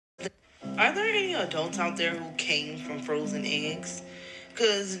Are there any adults out there who came from frozen eggs?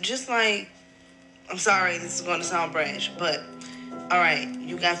 Because just like, I'm sorry, this is going to sound brash, but all right,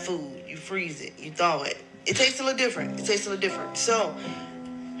 you got food, you freeze it, you thaw it. It tastes a little different. So,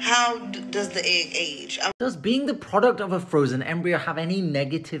 how does the egg age? Does being the product of a frozen embryo have any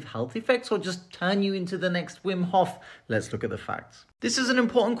negative health effects or just turn you into the next Wim Hof? Let's look at the facts. This is an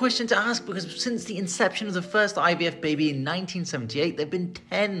important question to ask because since the inception of the first IVF baby in 1978, there have been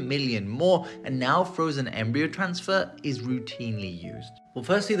 10 million more, and now frozen embryo transfer is routinely used. Well,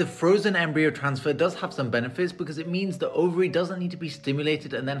 firstly, the frozen embryo transfer does have some benefits because it means the ovary doesn't need to be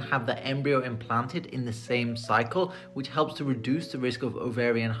stimulated and then have the embryo implanted in the same cycle, which helps to reduce the risk of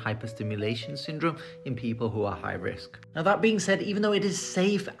ovarian hyperstimulation syndrome in people who are high risk. Now, that being said, even though it is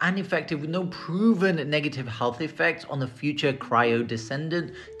safe and effective with no proven negative health effects on the future cryo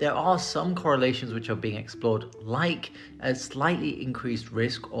descendant, there are some correlations which are being explored, like a slightly increased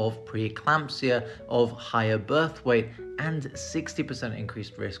risk of preeclampsia, of higher birth weight, and 60%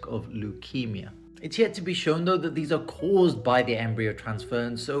 increased risk of leukemia. It's yet to be shown though that these are caused by the embryo transfer,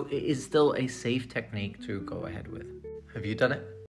 and so it is still a safe technique to go ahead with. Have you done it?